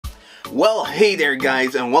Well, hey there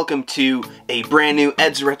guys, and welcome to a brand new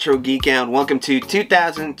edsretrogeekout. Welcome to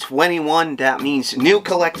 2021. That means new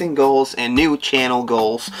collecting goals and new channel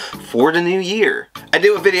goals for the new year. I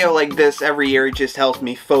do a video like this every year. It just helps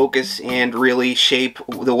me focus and really shape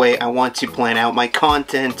the way I want to plan out my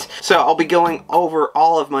content. So I'll be going over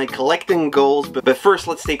all of my collecting goals, but first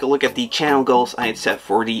let's take a look at the channel goals I had set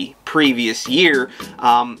for the previous year,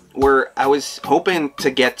 where I was hoping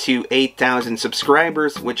to get to 8,000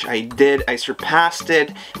 subscribers, which I did. I surpassed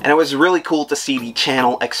it, and it was really cool to see the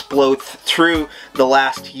channel explode through the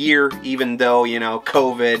last year, even though, you know,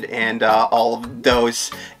 COVID and all of those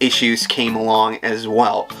issues came along as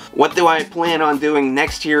well. What do I plan on doing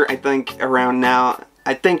next year? I think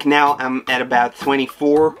now I'm at about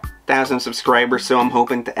 24,000 subscribers, so I'm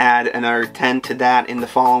hoping to add another 10 to that in the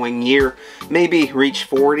following year. Maybe reach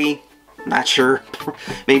 40. Not sure.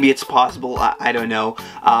 Maybe it's possible. I don't know.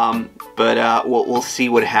 But we'll see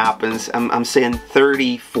what happens. I'm saying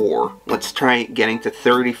 34. Let's try getting to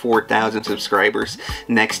 34,000 subscribers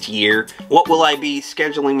next year. What will I be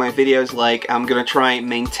scheduling my videos like? I'm gonna try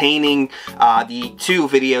maintaining the 2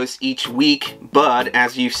 videos each week. But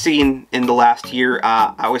as you've seen in the last year,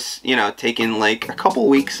 I was, you know, taking like a couple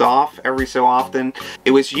weeks off every so often.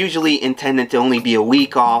 It was usually intended to only be a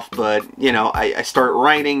week off, but you know, I start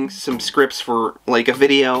writing some scripts for like a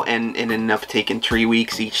video, and it ended up taking 3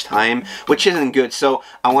 weeks each time, which isn't good. So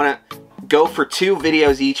I want to go for 2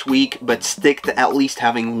 videos each week, but stick to at least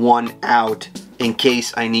having 1 out in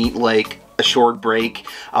case I need like a short break.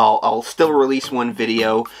 I'll still release 1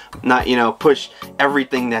 video, not, you know, push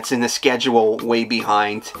everything that's in the schedule way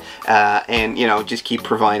behind, and, you know, just keep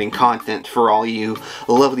providing content for all you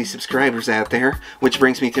lovely subscribers out there. Which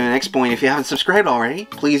brings me to the next point. If you haven't subscribed already,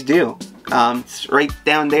 please do. It's right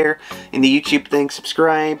down there in the YouTube thing.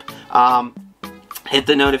 Subscribe. Hit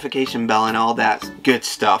the notification bell and all that good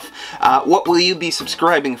stuff. What will you be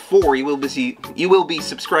subscribing for? You will be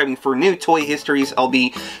subscribing for new toy histories. I'll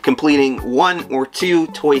be completing 1 or 2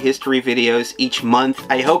 toy history videos each month.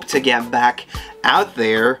 I hope to get back out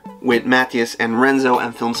there with Matthias and Renzo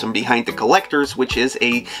and film some Behind the Collectors, which is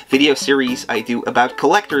a video series I do about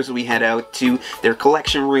collectors. We head out to their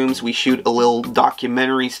collection rooms, we shoot a little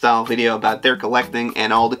documentary style video about their collecting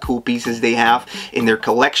and all the cool pieces they have in their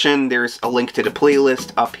collection. There's a link to the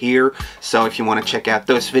playlist up here, so if you want to check out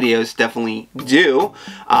those videos, definitely do.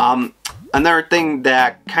 Another thing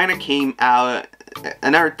that kind of came as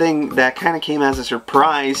a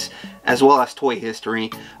surprise, as well as toy history.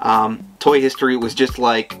 Toy history was just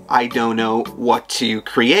like, I don't know what to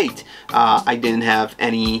create. I didn't have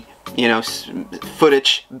any, you know,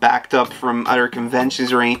 footage backed up from other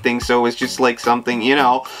conventions or anything, so it was just like something, you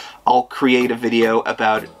know, I'll create a video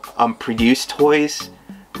about produced toys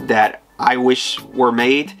that I wish were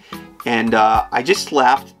made, and I just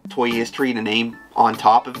slapped toy history, the name, on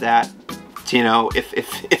top of that. You know,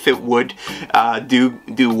 if it would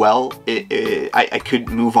do well, I could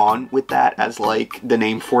move on with that as like the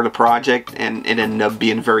name for the project, and it ended up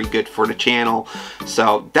being very good for the channel.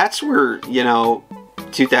 So that's where, you know,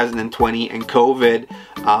 2020 and COVID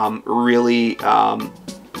really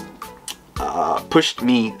pushed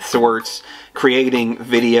me towards creating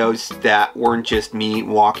videos that weren't just me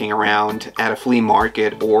walking around at a flea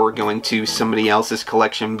market or going to somebody else's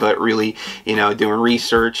collection, but really, you know, doing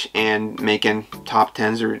research and making top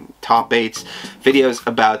 10s or top 8s videos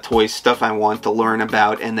about toys, stuff I want to learn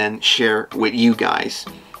about and then share with you guys.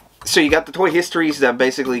 So you got the toy histories that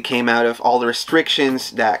basically came out of all the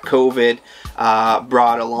restrictions that COVID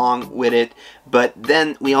brought along with it. But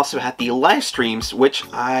then we also had the live streams, which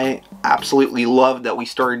I absolutely loved that we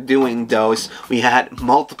started doing those. We had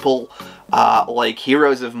multiple like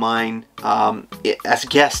heroes of mine as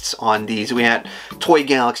guests on these. We had Toy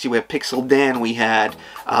Galaxy, we had Pixel Dan, we had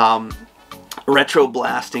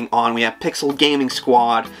Retroblasting on, we had Pixel Gaming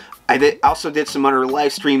Squad. I also did some other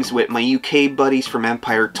live streams with my UK buddies from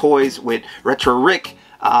Empire Toys, with Retro Rick,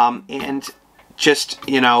 and just,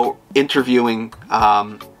 you know, interviewing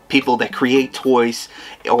people that create toys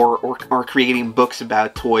or creating books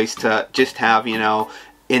about toys, to just have, you know,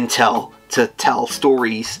 intel to tell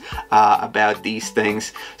stories about these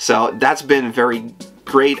things. So that's been very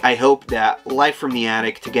great. I hope that Live from the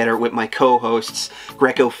Attic, together with my co-hosts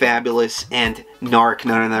Greco Fabulous and Narc,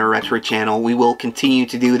 Not Another Retro Channel, we will continue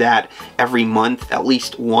to do that every month, at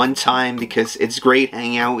least 1 time, because it's great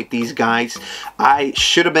hanging out with these guys. I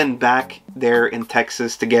should have been back there in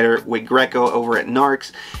Texas together with Greco over at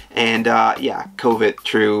Narcs, and yeah, COVID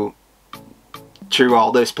threw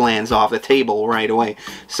all those plans off the table right away.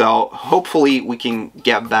 So hopefully we can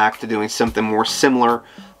get back to doing something more similar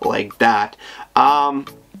like that.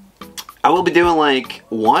 I will be doing like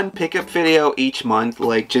one pickup video each month,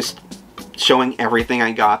 like just showing everything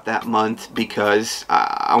I got that month, because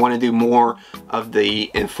I want to do more of the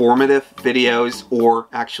informative videos or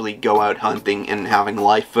actually go out hunting and having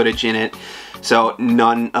live footage in it. So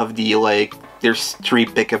none of the like, there's 3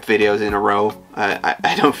 pickup videos in a row.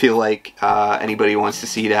 I don't feel like anybody wants to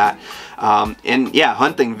see that. And yeah,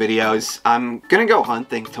 hunting videos. I'm gonna go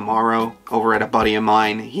hunting tomorrow over at a buddy of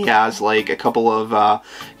mine. He has like a couple of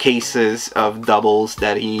cases of doubles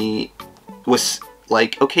that he was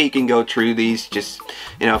like, okay, you can go through these, just,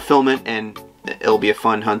 you know, film it, and it'll be a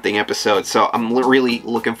fun hunting episode. So I'm really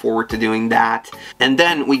looking forward to doing that. And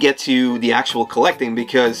then we get to the actual collecting,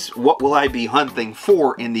 because what will I be hunting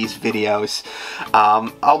for in these videos?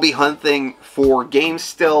 I'll be hunting for games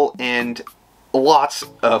still, and lots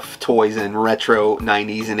of toys and retro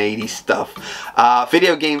 90s and 80s stuff.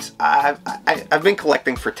 Video games, I've been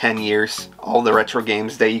collecting for 10 years, all the retro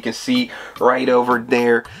games that you can see right over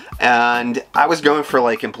there. And I was going for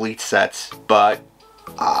like complete sets, but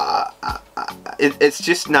it's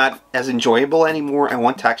just not as enjoyable anymore. I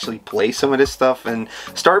want to actually play some of this stuff, and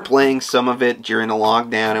start playing some of it during the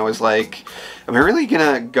lockdown. I was like, am I really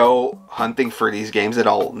gonna go hunting for these games that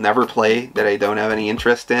I'll never play, that I don't have any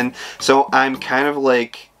interest in? So I'm kind of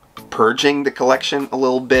like purging the collection a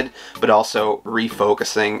little bit, but also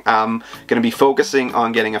refocusing. I'm going to be focusing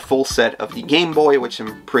on getting a full set of the Game Boy, which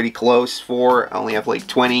I'm pretty close for. I only have like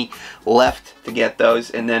 20 left to get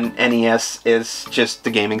those, and then NES is just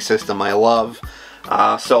the gaming system I love.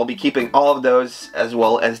 So I'll be keeping all of those, as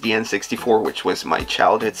well as the N64, which was my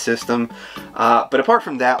childhood system. But apart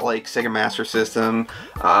from that, like Sega Master System,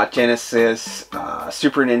 Genesis,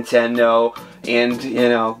 Super Nintendo, and, you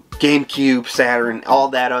know, GameCube, Saturn, all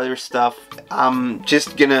that other stuff, I'm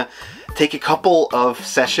just gonna take a couple of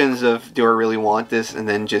sessions of, do I really want this, and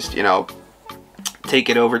then just, you know, take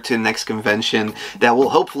it over to the next convention that will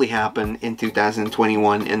hopefully happen in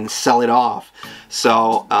 2021 and sell it off.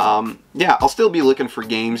 So yeah, I'll still be looking for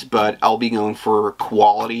games, but I'll be going for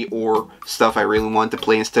quality or stuff I really want to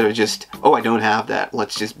play, instead of just, oh, I don't have that,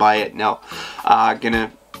 let's just buy it. No,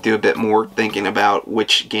 gonna do a bit more thinking about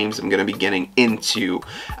which games I'm going to be getting into.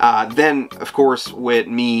 Then, of course, with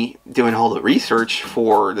me doing all the research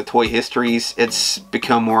for the toy histories, it's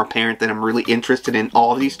become more apparent that I'm really interested in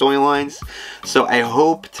all of these toy lines. So I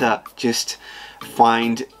hope to just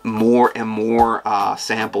find more and more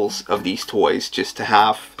samples of these toys, just to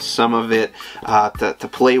have some of it, to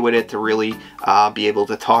play with it, to really be able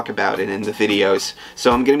to talk about it in the videos.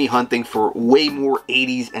 So I'm going to be hunting for way more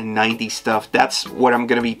 80s and 90s stuff. That's what I'm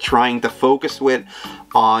going to be trying to focus with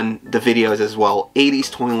on the videos as well.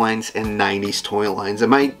 80s toy lines and 90s toy lines. I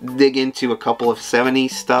might dig into a couple of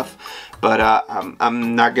 70s stuff, but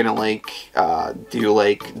I'm not gonna like do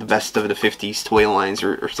like the best of the 50s toy lines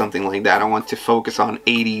or something like that. I want to focus on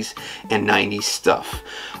 80s and 90s stuff.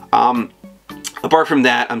 Apart from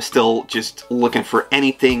that, I'm still just looking for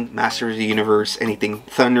anything Masters of the Universe, anything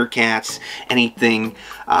Thundercats, anything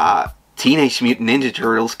Teenage Mutant Ninja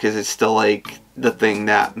Turtles, because it's still like the thing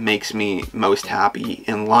that makes me most happy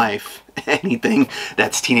in life. Anything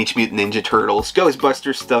that's Teenage Mutant Ninja Turtles,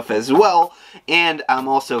 Ghostbusters stuff as well. And I'm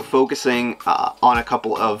also focusing on a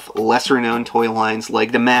couple of lesser known toy lines,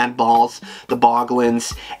 like the Mad Balls, the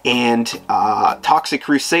Boglins, and Toxic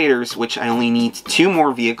Crusaders, which I only need 2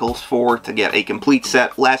 more vehicles for to get a complete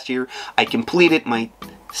set. Last year I completed my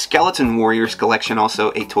Skeleton Warriors collection,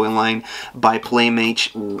 also a toy line by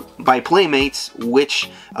Playmates, which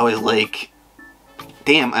I was like,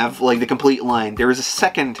 damn, I have like the complete line. There is a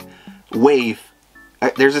second wave,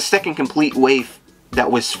 there's a second complete wave that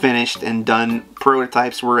was finished and done.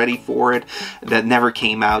 Prototypes were ready for it that never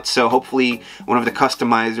came out. So hopefully one of the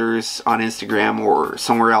customizers on Instagram or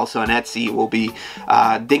somewhere else on Etsy will be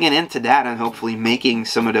digging into that and hopefully making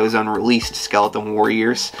some of those unreleased Skeleton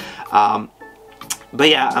Warriors. But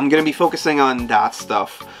yeah, I'm going to be focusing on that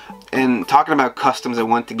stuff. And talking about customs, I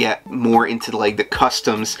want to get more into like the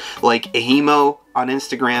customs. Like Ahimo on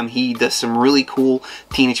Instagram, he does some really cool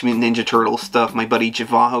Teenage Mutant Ninja Turtle stuff. My buddy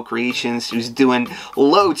Javaho Creations, who's doing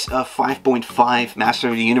loads of 5.5 Master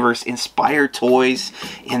of the Universe inspired toys,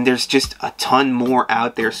 and there's just a ton more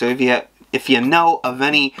out there. So if you know of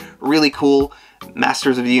any really cool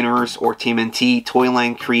Masters of the Universe or TMNT toy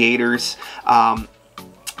line creators,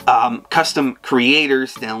 custom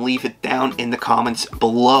creators, then leave it down in the comments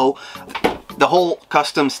below. The whole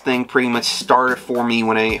customs thing pretty much started for me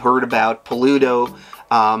when I heard about Paludo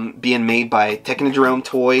being made by Technodrome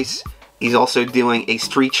Toys. He's also doing a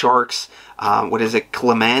Street Sharks, what is it,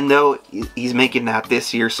 Clemando? He's making that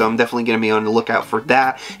this year, so I'm definitely going to be on the lookout for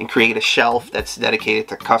that and create a shelf that's dedicated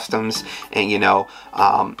to customs and, you know,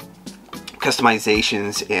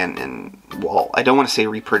 customizations and well, I don't want to say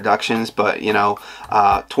reproductions, but you know,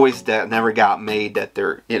 toys that never got made that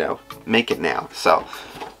they're, you know, making now. So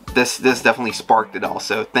this definitely sparked it all.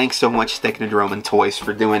 So thanks so much Technodrome and Toys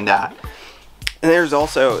for doing that. And there's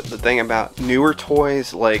also the thing about newer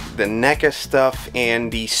toys like the NECA stuff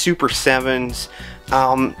and the Super 7s.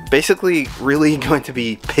 Basically really going to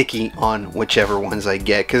be picky on whichever ones I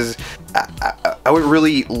get, because I would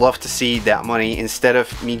really love to see that money, instead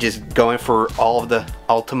of me just going for all of the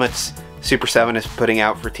Ultimates Super 7 is putting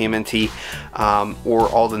out for TMNT, or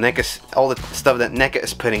all the stuff that NECA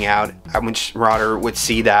is putting out. I would rather would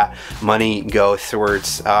see that money go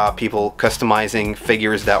towards people customizing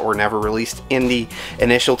figures that were never released in the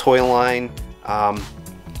initial toy line,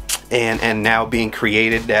 and now being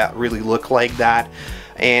created that really look like that.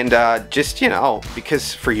 And just, you know,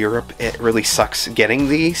 because for Europe it really sucks getting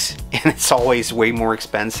these, and it's always way more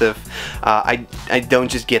expensive. I don't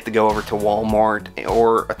just get to go over to Walmart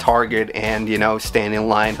or a Target and, you know, stand in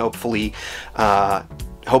line, hopefully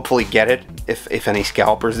get it if any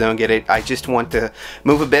scalpers don't get it. I just want to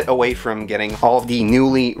move a bit away from getting all of the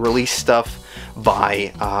newly released stuff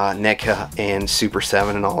by NECA and Super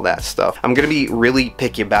 7 and all that stuff. I'm gonna be really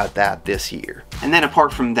picky about that this year. And then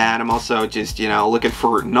apart from that, I'm also just, you know, looking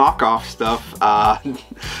for knockoff stuff.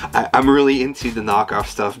 I'm really into the knockoff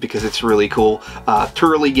stuff because it's really cool.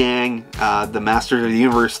 Turley Gang, the Masters of the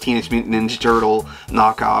Universe Teenage Mutant Ninja Turtle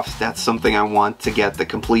knockoffs, that's something I want to get the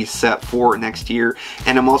complete set for next year.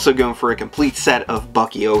 And I'm also going for a complete set of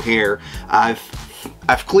Bucky O'Hare.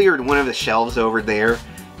 I've cleared one of the shelves over there,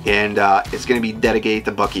 and it's going to be dedicated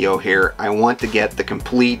to Bucky O'Hare. I want to get the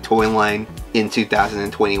complete toy line in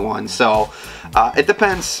 2021. So it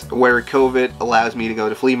depends where COVID allows me to go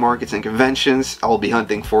to flea markets and conventions. I will be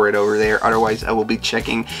hunting for it over there. Otherwise, I will be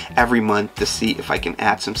checking every month to see if I can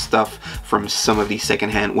add some stuff from some of these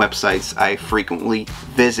secondhand websites I frequently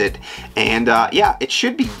visit. And yeah, it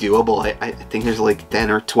should be doable. I think there's like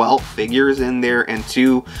 10 or 12 figures in there and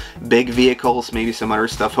 2 big vehicles, maybe some other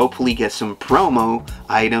stuff. Hopefully get some promo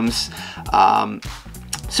items.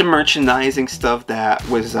 Some merchandising stuff that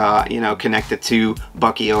was, you know, connected to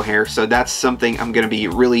Bucky O'Hare. So that's something I'm going to be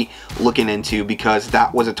really looking into, because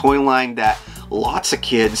that was a toy line that lots of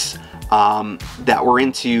kids that were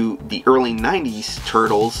into the early 90s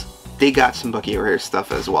Turtles, they got some Bucky O'Hare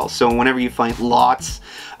stuff as well. So whenever you find lots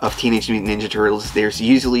of Teenage Mutant Ninja Turtles, there's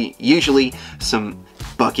usually some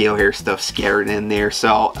Bucky O'Hare stuff scattered in there.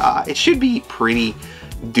 So it should be pretty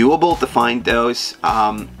doable to find those.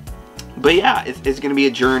 But yeah, it's going to be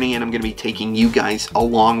a journey, and I'm going to be taking you guys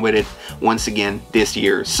along with it once again this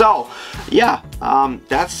year. So yeah,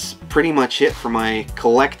 that's pretty much it for my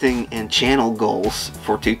collecting and channel goals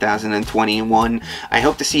for 2021. I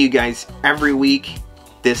hope to see you guys every week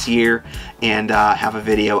this year and have a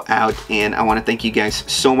video out. And I want to thank you guys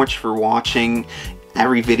so much for watching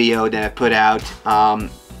every video that I put out.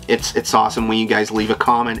 It's awesome when you guys leave a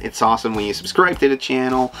comment. It's awesome when you subscribe to the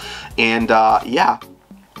channel. And yeah,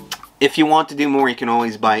 if you want to do more, you can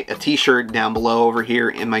always buy a t-shirt down below over here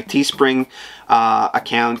in my Teespring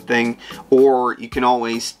account thing, or you can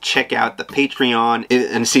always check out the Patreon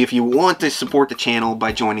and see if you want to support the channel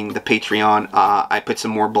by joining the Patreon. I put some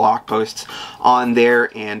more blog posts on there,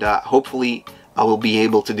 and hopefully I will be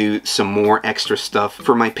able to do some more extra stuff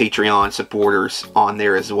for my Patreon supporters on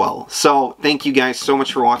there as well. So thank you guys so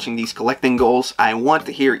much for watching these collecting goals. I want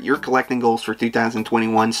to hear your collecting goals for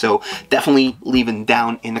 2021, so definitely leave them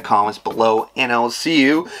down in the comments below, and I'll see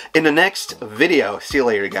you in the next video. See you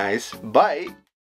later, guys. Bye.